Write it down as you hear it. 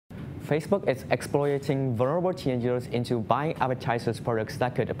Facebook is exploiting vulnerable teenagers into buying advertisers' products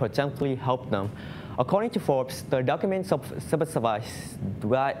that could potentially help them. According to Forbes, the document specifies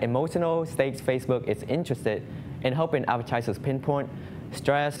that emotional states Facebook is interested in helping advertisers pinpoint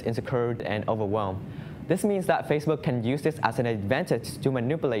stress, insecurity, and overwhelm. This means that Facebook can use this as an advantage to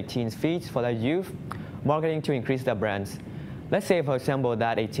manipulate teens' feeds for their youth marketing to increase their brands. Let's say, for example,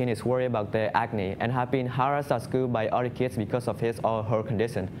 that a teen is worried about their acne and have been harassed at school by other kids because of his or her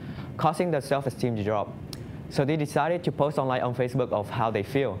condition, causing their self-esteem to drop. So they decided to post online on Facebook of how they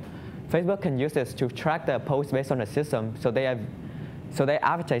feel. Facebook can use this to track their posts based on the system, so they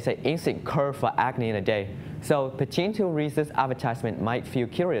advertise an instant cure for acne in a day. So the teen who reads this advertisement might feel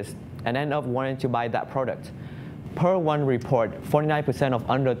curious and end up wanting to buy that product. Per one report, 49% of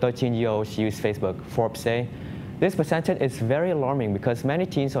under 13-year-olds use Facebook, Forbes say. This percentage is very alarming because many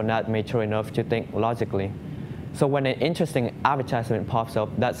teens are not mature enough to think logically. So when an interesting advertisement pops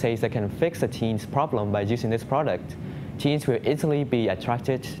up that says they can fix a teen's problem by using this product, teens will easily be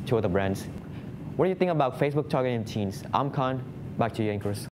attracted to the brands. What do you think about Facebook targeting teens? I'm Khanh. Back to you, anchors.